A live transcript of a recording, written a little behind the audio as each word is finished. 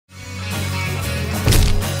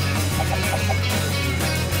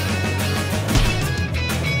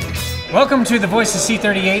Welcome to the Voice of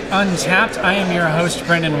C38 Untapped. I am your host,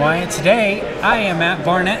 Brendan Wyatt. Today, I am at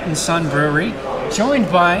Barnett and Son Brewery,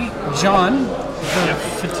 joined by John, the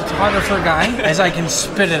photographer guy, as I can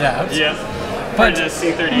spit it out. Yeah, part of the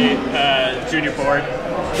C38 junior board.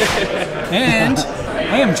 And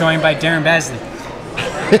I am joined by Darren Bazeley.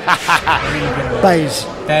 Baze.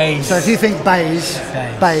 So if you think Baze,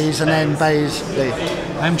 and then Bazeley.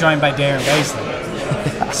 I'm joined by Darren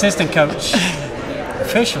Bazeley, assistant coach,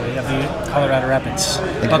 officially, of the Colorado Rapids.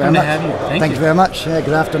 Welcome to have you. Thank you very much. Yeah,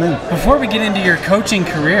 good afternoon. Before we get into your coaching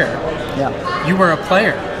career, you were a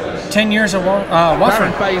player. 10 years of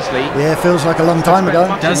Darren Bazeley. Yeah, it feels like a long time ago.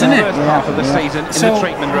 Doesn't it? Half of the season in the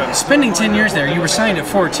treatment room. Spending 10 years there, you were signed at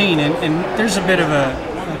 14, and there's a bit of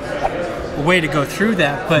a way to go through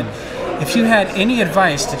that, but if you had any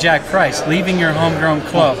advice to Jack Price leaving your homegrown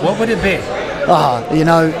club, what would it be? You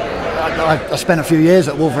know, I spent a few years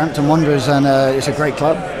at Wolverhampton Wanderers, and it's a great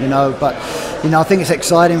club, you know, but I think it's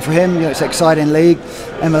exciting for him. You know, it's an exciting league.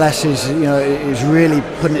 MLS is really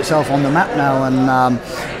putting itself on the map now, and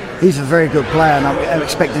he's a very good player, and I'm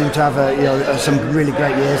expecting him to have some really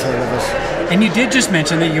great years here with us. And you did just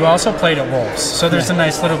mention that you also played at Wolves, so there's a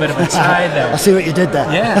nice little bit of a tie there. I see what you did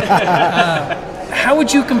there. Yeah. How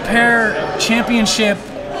would you compare championship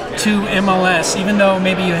to MLS, even though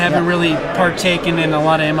maybe you haven't really partaken in a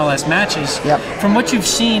lot of MLS matches? From what you've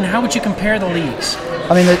seen, how would you compare the leagues?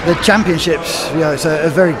 I mean, the championships, it's a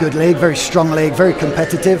very good league, very strong league, very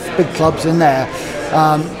competitive, big clubs in there.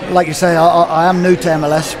 Like you say, I am new to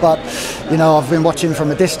MLS, but I've been watching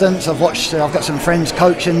from a distance. I've got some friends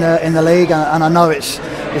coach in the league, and I know it's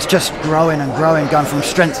just growing and growing, going from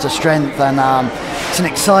strength to strength, and it's an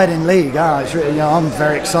exciting league. It's really, I'm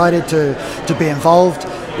very excited to be involved,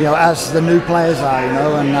 as the new players are,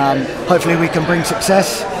 and hopefully we can bring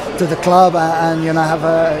success to the club and have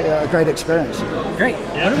a great experience. Great.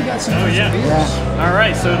 Yeah. What do we got? Some beers? Yeah. All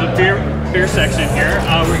right. So the beer section here.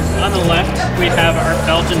 On the left we have our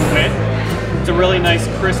Belgian wit. It's a really nice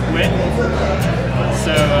crisp wit.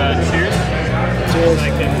 So cheers. Cheers.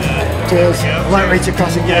 Cheers. I won't reach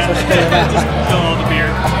across and get just fill all the beer.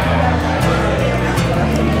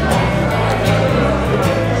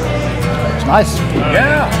 It's nice.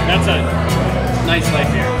 That's a nice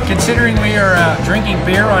light beer. Considering we are drinking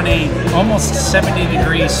beer on a almost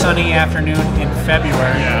 70-degree sunny afternoon in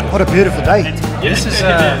February. What a beautiful day. This is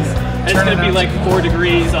it's going to be like 4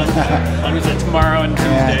 degrees on tomorrow and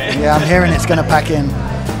Tuesday. Yeah, I'm hearing it's going to pack in.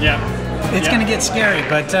 It's going to get scary,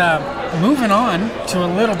 but moving on to a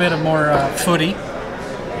little bit of more footy.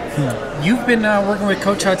 You've been working with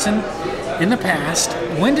Coach Hudson in the past.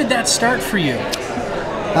 When did that start for you?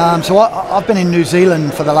 So I've been in New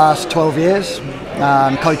Zealand for the last 12 years,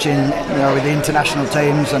 coaching with the international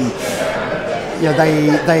teams, and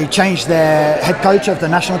they changed their head coach of the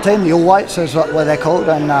national team, the All Whites is what they're called,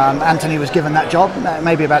 and Anthony was given that job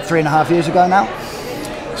maybe about 3.5 years ago now.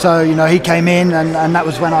 So he came in, and that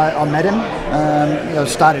was when I met him,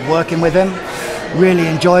 started working with him, really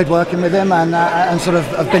enjoyed working with him, and sort of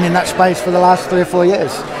have been in that space for the last 3 or 4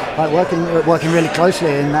 years. Like working really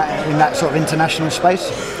closely in that sort of international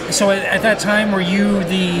space. So at that time, were you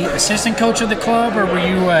the assistant coach of the club, or were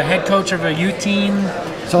you a head coach of a youth team?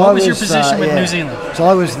 So what was your position with New Zealand? So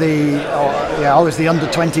I was the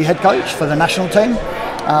under-20 head coach for the national team,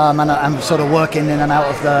 and I'm sort of working in and out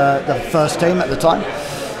of the first team at the time.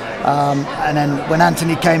 And then when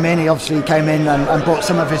Anthony came in, he obviously came in and brought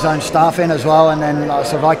some of his own staff in as well. And then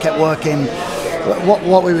I kept working.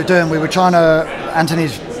 What we were doing, we were trying to,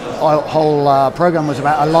 Anthony's whole program was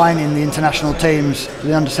about aligning the international teams,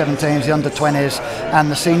 the under-17s, the under-20s,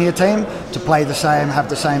 and the senior team to play the same, have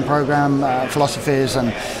the same program, philosophies,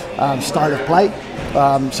 and style of play.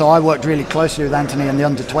 So I worked really closely with Anthony and the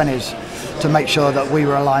under-20s to make sure that we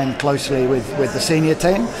were aligned closely with the senior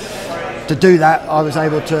team. To do that, I was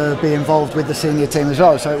able to be involved with the senior team as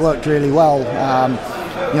well, so it worked really well.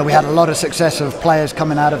 We had a lot of success of players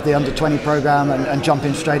coming out of the under-20 program and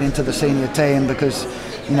jumping straight into the senior team because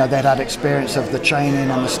they'd had experience of the training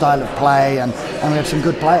and the style of play, and we had some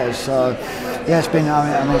good players. So it's been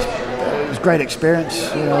it was a great experience.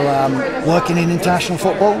 Working in international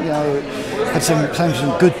football. Had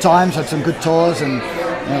some good times, had some good tours, and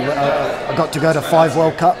I got to go to 5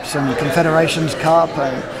 World Cups and Confederations Cup,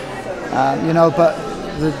 and but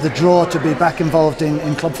the draw to be back involved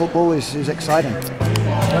in club football is exciting.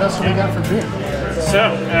 What else do we got for beer?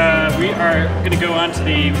 So, we are going to go on to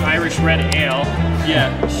the Irish Red Ale.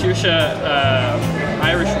 Yeah, Shusha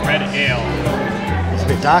Irish Red Ale. It's a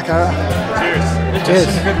bit darker. Cheers. Cheers.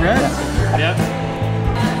 Some good red. Yep.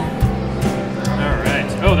 All right.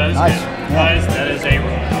 Oh, that is nice. good. Yeah. That is a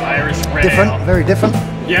Irish Red different, Ale. Very different.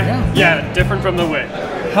 Yeah, different from the wit.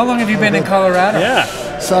 How long have you been in Colorado?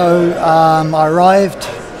 Yeah. So I arrived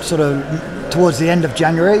sort of towards the end of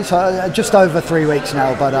January, so just over 3 weeks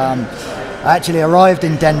now. But I actually arrived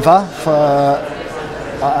in Denver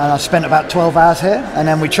and I spent about 12 hours here, and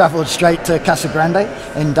then we travelled straight to Casa Grande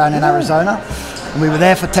down in Arizona. And we were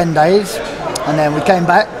there for 10 days, and then we came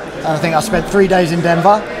back. And I think I spent 3 days in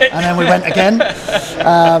Denver, and then we went again,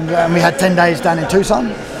 and we had 10 days down in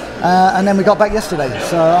Tucson. And then we got back yesterday.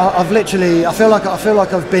 So I feel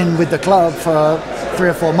like I've been with the club for 3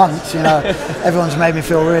 or 4 months. You know, everyone's made me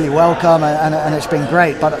feel really welcome, and it's been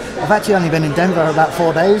great. But I've actually only been in Denver about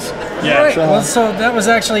 4 days. Yeah. Right. So that was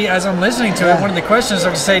actually, as I'm listening to it, one of the questions I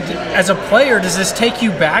was going to say, as a player, does this take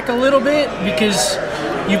you back a little bit because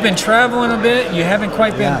you've been traveling a bit, you haven't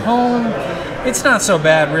quite been home? It's not so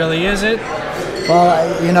bad, really, is it?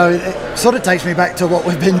 Well, you know, it sort of takes me back to what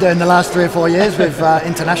we've been doing the last 3 or 4 years with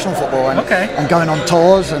international football and going on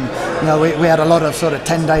tours, and you know, we had a lot of sort of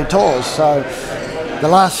 10-day tours. So the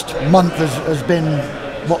last month has been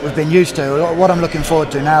what we've been used to. What I'm looking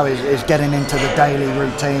forward to now is getting into the daily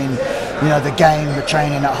routine. You know, the game, the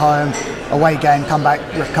training at home, away game, come back,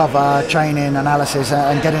 recover, training, analysis,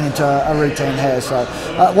 and getting into a routine here. So,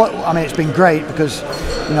 it's been great because,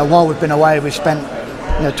 you know, while we've been away, we've spent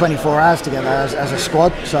 24 hours together as a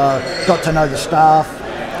squad. So, got to know the staff,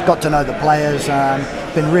 got to know the players.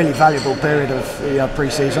 Been a really valuable period of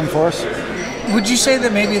pre-season for us. Would you say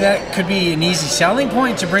that maybe that could be an easy selling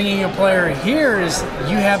point to bringing a player here? Is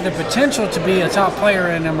you have the potential to be a top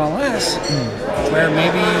player in MLS, where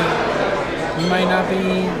maybe you might not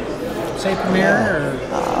be, say, Premier or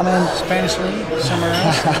Spanish League, somewhere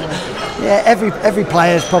else? Yeah, every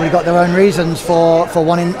player's probably got their own reasons for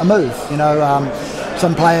wanting a move. You know,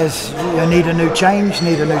 some players need a new change,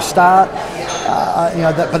 need a new start.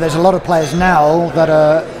 But there's a lot of players now that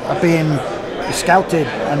are being scouted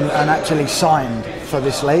and actually signed for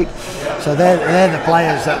this league. So they're the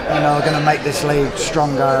players that are going to make this league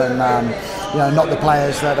stronger, and not the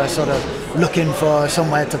players that are sort of looking for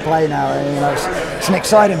somewhere to play now. It's an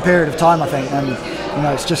exciting period of time, I think, and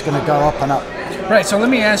it's just going to go up and up. Right. So let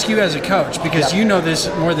me ask you as a coach, because you know this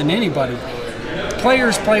more than anybody.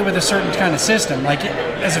 Players play with a certain kind of system. Like,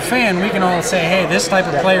 as a fan, we can all say, hey, this type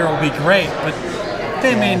of player will be great, but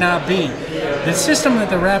they may not be. The system that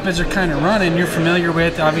the Rapids are kind of running, you're familiar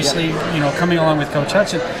with, obviously, coming along with Coach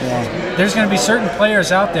Hudson. Yeah. There's going to be certain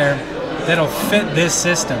players out there that'll fit this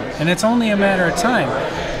system, and it's only a matter of time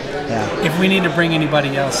if we need to bring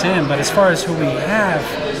anybody else in. But as far as who we have,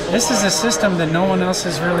 this is a system that no one else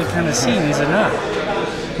has really kind of seen, is it not?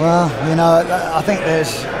 Well, I think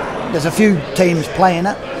there's a few teams playing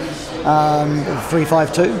it.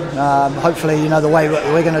 3-5-2. Hopefully, the way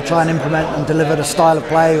we're going to try and implement and deliver the style of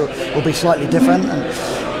play will be slightly different.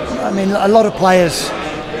 And a lot of players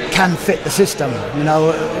can fit the system.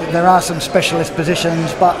 There are some specialist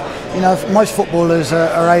positions, but most footballers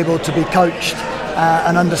are able to be coached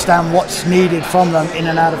and understand what's needed from them in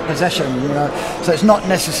and out of possession. So it's not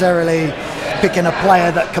necessarily picking a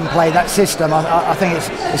player that can play that system. I think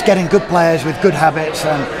it's getting good players with good habits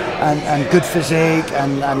and good physique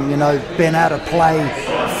and being able to play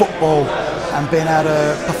football and being able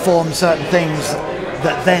to perform certain things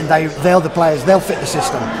that then they're the players, they'll fit the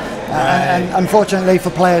system. And unfortunately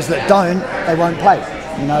for players that don't, they won't play.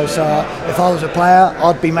 So if I was a player,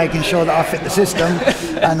 I'd be making sure that I fit the system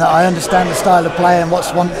and that I understand the style of play and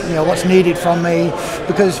what's needed from me,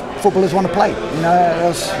 because footballers want to play.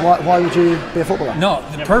 Else why would you be a footballer? No,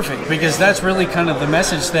 perfect, because that's really kind of the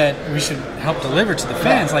message that we should help deliver to the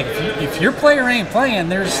fans. Like, if your player ain't playing,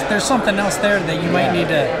 there's something else there that you might need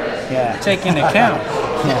to take into account.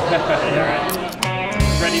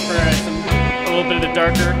 Ready for a little bit of the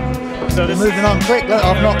darker. So this moving on quick. Look,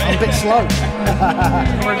 I'm a bit slow.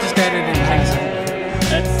 We're just editing things.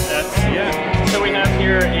 That's. So we have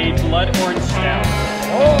here a blood orange stout.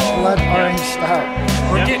 Blood orange stout.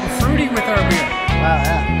 We're getting fruity with our beer. Wow,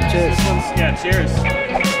 yeah. Cheers. This one's, cheers.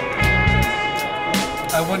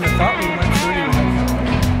 I wouldn't have thought we went fruity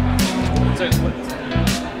with it.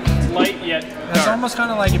 It's light yet dark. It's almost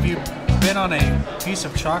kind of like if you've been on a piece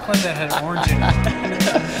of chocolate that had orange in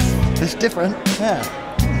it. It's different, yeah.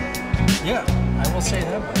 Yeah, I will say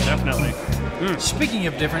that. Definitely. Speaking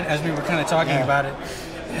of different, as we were kind of talking about it,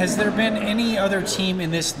 has there been any other team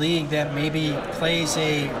in this league that maybe plays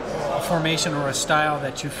a formation or a style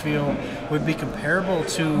that you feel would be comparable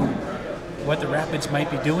to what the Rapids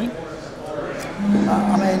might be doing?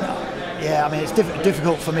 It's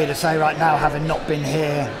difficult for me to say right now, having not been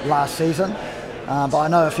here last season. But I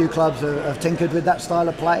know a few clubs have tinkered with that style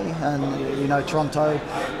of play, and Toronto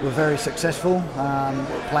were very successful,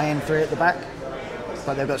 playing three at the back.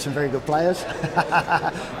 but they've got some very good players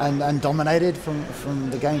and dominated from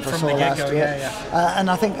the game for last year. And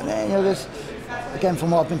I think there's, again, from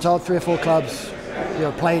what I've been told, 3 or 4 clubs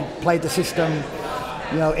played the system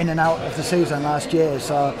in and out of the season last year.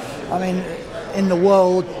 So I mean, in the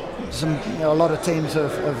world, a lot of teams are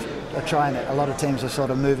trying it. A lot of teams are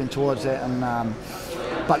sort of moving towards it, and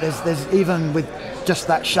but there's even with just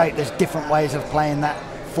that shape, there's different ways of playing that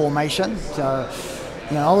formation. So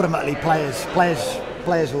ultimately players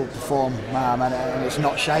will perform, and it's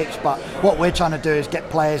not shapes. But what we're trying to do is get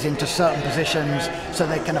players into certain positions so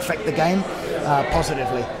they can affect the game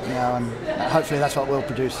positively, and hopefully that's what we'll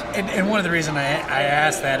produce. And one of the reasons I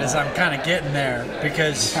asked that is I'm kind of getting there,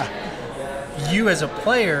 because you as a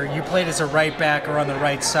player, you played as a right back or on the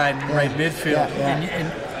right side and right midfield,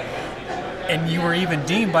 and you were even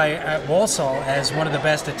deemed at Walsall as one of the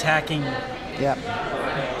best attacking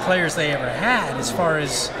players they ever had, as far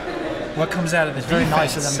as what comes out of the defense. Very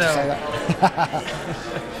nice of them to say that.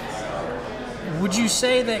 Would you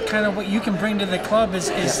say that kind of what you can bring to the club is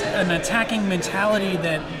an attacking mentality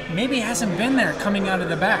that maybe hasn't been there coming out of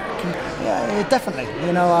the back? Yeah, definitely.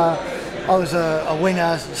 I was a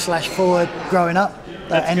winger / forward growing up.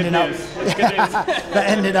 That ended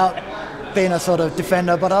up being a sort of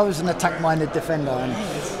defender, but I was an attack-minded defender, and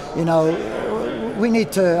we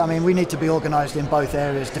need to be organised in both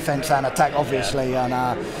areas, defence and attack, obviously. And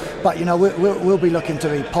but we'll be looking to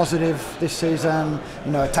be positive this season.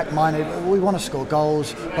 Attack-minded. We want to score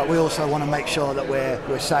goals, but we also want to make sure that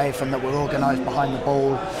we're safe and that we're organised behind the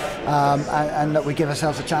ball, and that we give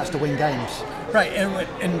ourselves a chance to win games. Right,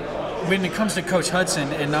 and when it comes to Coach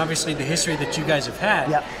Hudson, and obviously the history that you guys have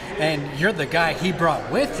had, and you're the guy he brought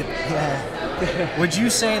with him. Would you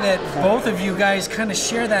say that both of you guys kind of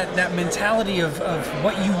share that mentality of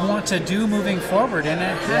what you want to do moving forward, and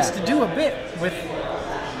it has to do a bit with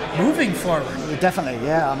moving forward?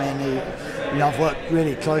 Definitely, I mean, I've worked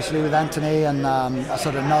really closely with Anthony, and I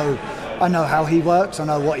sort of know how he works. I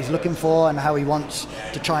know what he's looking for and how he wants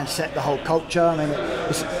to try and set the whole culture. I mean,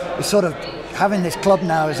 it's sort of having this club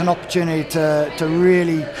now is an opportunity to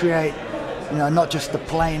really create, not just the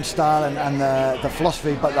playing style and the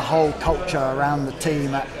philosophy, but the whole culture around the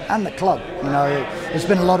team and the club. There's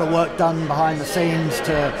been a lot of work done behind the scenes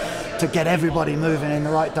to get everybody moving in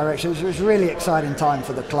the right direction. It was a really exciting time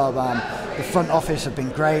for the club. The front office have been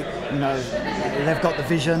great. They've got the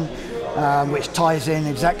vision, which ties in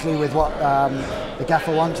exactly with what the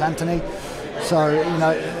gaffer wants, Anthony. So,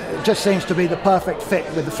 it just seems to be the perfect fit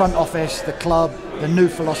with the front office, the club, the new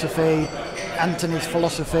philosophy, Anthony's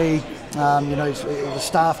philosophy, the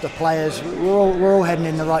staff, the players. We're all heading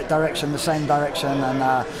in the right direction, the same direction. And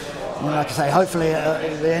like I say, hopefully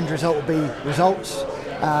the end result will be results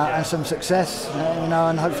and some success,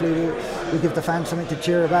 and hopefully we give the fans something to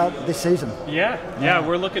cheer about this season. Yeah,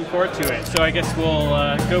 we're looking forward to it. So I guess we'll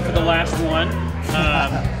go for the last one.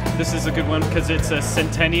 This is a good one because it's a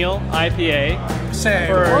Centennial IPA for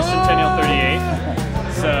Centennial 38.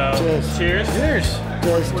 So cheers.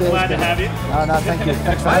 We're glad to have you. No, thank you.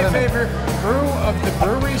 Thanks for my having me. favorite brew of the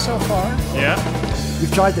brewery so far. Yeah.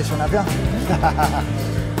 You've tried this one, have you?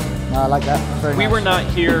 No, I like that. Very we nice. were not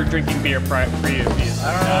here drinking beer prior to you.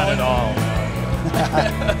 Not at all.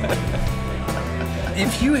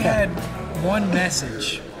 If you had one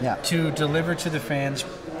message to deliver to the fans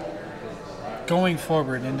going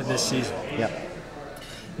forward into this season,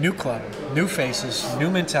 new club, new faces, new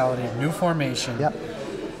mentality, new formation,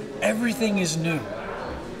 everything is new.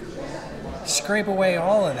 Scrape away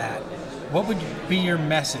all of that. What would be your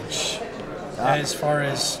message as far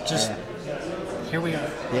as just here we are?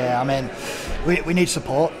 Yeah, I mean, we need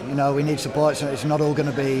support. We need support. So it's not all going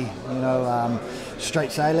to be,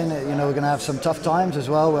 straight sailing. We're going to have some tough times as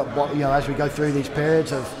well. As we go through these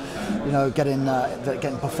periods of, getting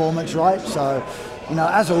performance right. So,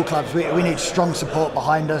 as all clubs, we need strong support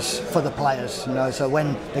behind us for the players. So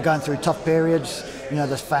when they're going through tough periods,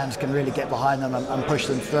 the fans can really get behind them and push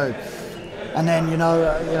them through. And then,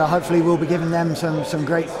 hopefully we'll be giving them some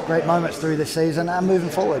great moments through this season and moving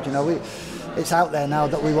forward. It's out there now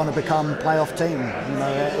that we want to become a playoff team,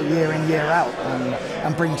 year in, year out,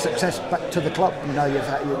 and bring success back to the club.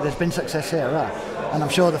 There's been success here, and I'm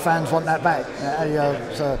sure the fans want that back.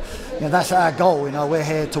 So that's our goal. We're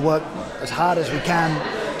here to work as hard as we can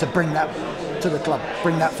to bring that to the club,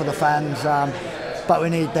 bring that for the fans. But we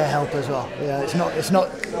need their help as well. It's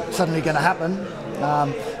not suddenly going to happen,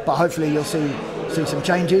 but hopefully you'll see some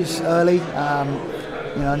changes early.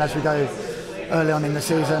 And as we go early on in the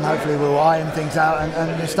season. Hopefully we'll iron things out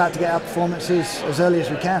and start to get our performances as early as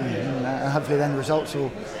we can, and hopefully then results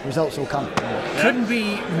will come. Couldn't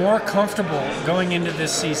be more comfortable going into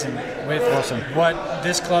this season with what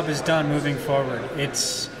this club has done moving forward.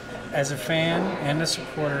 It's, as a fan and a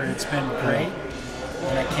supporter, it's been great,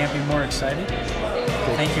 and I can't be more excited.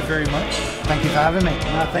 Thank you very much. Thank you for having me.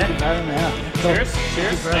 No, thank you for having me. Yeah. Cool. Cheers.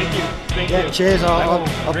 Cheers. Thank you. Thank you. Cheers. I'll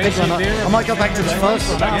pick one up. I might go back to the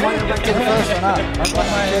first one. I might go back to the first one out.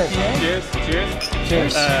 Cheers. Cheers.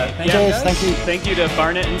 Cheers. Cheers. Thank you. Thank you to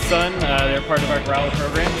Barnett and Son. They're part of our growler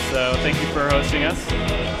program, so thank you for hosting us.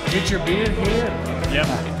 Get your beer here. Yep.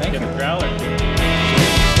 Get the growler.